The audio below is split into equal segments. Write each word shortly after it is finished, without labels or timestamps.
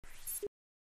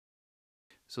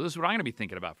So this is what I'm going to be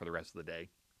thinking about for the rest of the day.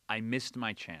 I missed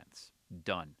my chance.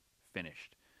 Done.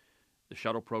 Finished. The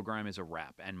shuttle program is a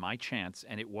wrap, and my chance,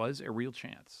 and it was a real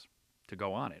chance, to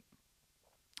go on it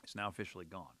is now officially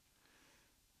gone.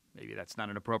 Maybe that's not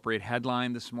an appropriate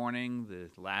headline this morning, the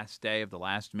last day of the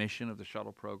last mission of the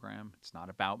shuttle program. It's not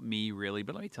about me, really,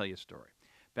 but let me tell you a story.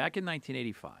 Back in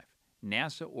 1985,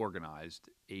 NASA organized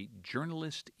a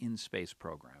Journalist in Space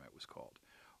program, it was called.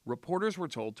 Reporters were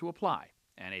told to apply,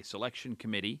 and a selection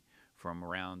committee from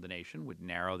around the nation would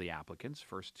narrow the applicants,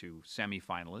 first to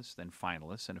semifinalists, then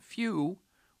finalists, and a few,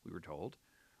 we were told,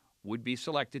 would be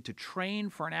selected to train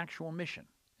for an actual mission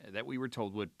that we were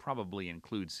told would probably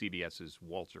include CBS's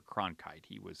Walter Cronkite.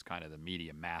 He was kind of the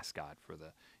media mascot for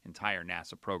the entire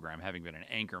NASA program, having been an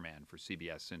anchorman for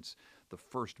CBS since the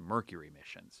first Mercury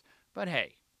missions. But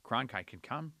hey, Cronkite can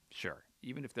come? Sure.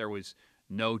 Even if there was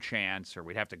no chance or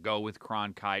we'd have to go with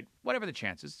Cronkite, whatever the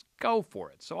chances, go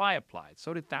for it. So I applied.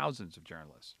 So did thousands of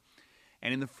journalists.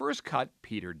 And in the first cut,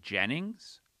 Peter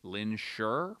Jennings, Lynn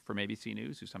Scher from ABC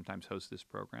News, who sometimes hosts this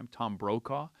program, Tom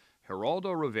Brokaw,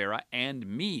 Geraldo Rivera, and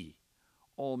me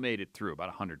all made it through, about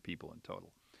 100 people in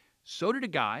total. So did a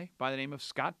guy by the name of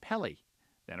Scott Pelley,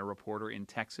 then a reporter in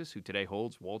Texas who today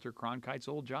holds Walter Cronkite's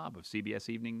old job of CBS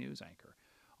Evening News anchor.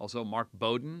 Also Mark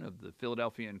Bowden of the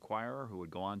Philadelphia Inquirer, who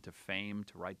would go on to fame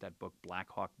to write that book Black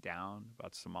Hawk Down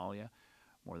about Somalia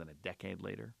more than a decade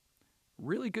later.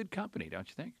 Really good company, don't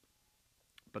you think?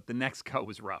 But the next cut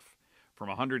was rough. From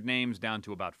 100 names down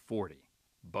to about 40.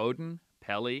 Bowden,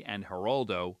 Pelley, and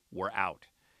Geraldo were out.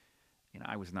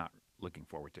 I was not looking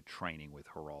forward to training with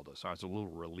Geraldo, so I was a little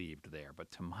relieved there.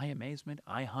 But to my amazement,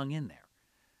 I hung in there.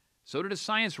 So did a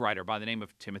science writer by the name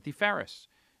of Timothy Ferris.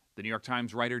 The New York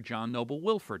Times writer John Noble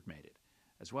Wilford made it,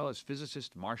 as well as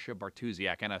physicist Marcia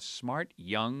Bartusiak and a smart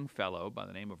young fellow by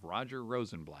the name of Roger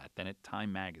Rosenblatt, then at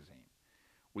Time magazine.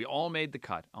 We all made the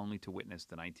cut, only to witness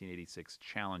the 1986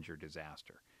 Challenger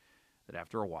disaster that,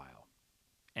 after a while,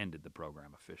 ended the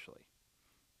program officially.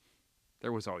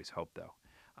 There was always hope, though.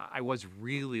 I was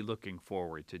really looking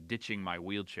forward to ditching my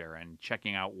wheelchair and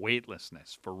checking out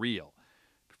weightlessness for real.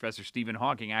 Professor Stephen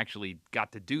Hawking actually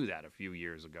got to do that a few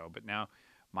years ago, but now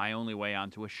my only way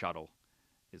onto a shuttle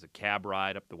is a cab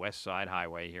ride up the West Side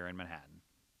Highway here in Manhattan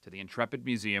to the Intrepid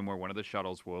Museum, where one of the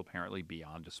shuttles will apparently be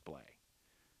on display.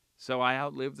 So I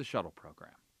outlived the shuttle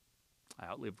program. I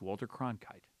outlived Walter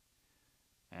Cronkite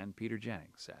and Peter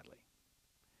Jennings, sadly.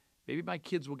 Maybe my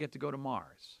kids will get to go to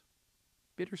Mars.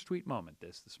 Bittersweet moment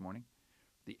this morning.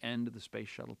 The end of the space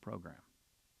shuttle program.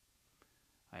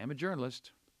 I am a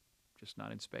journalist, just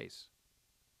not in space.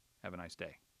 Have a nice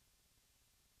day.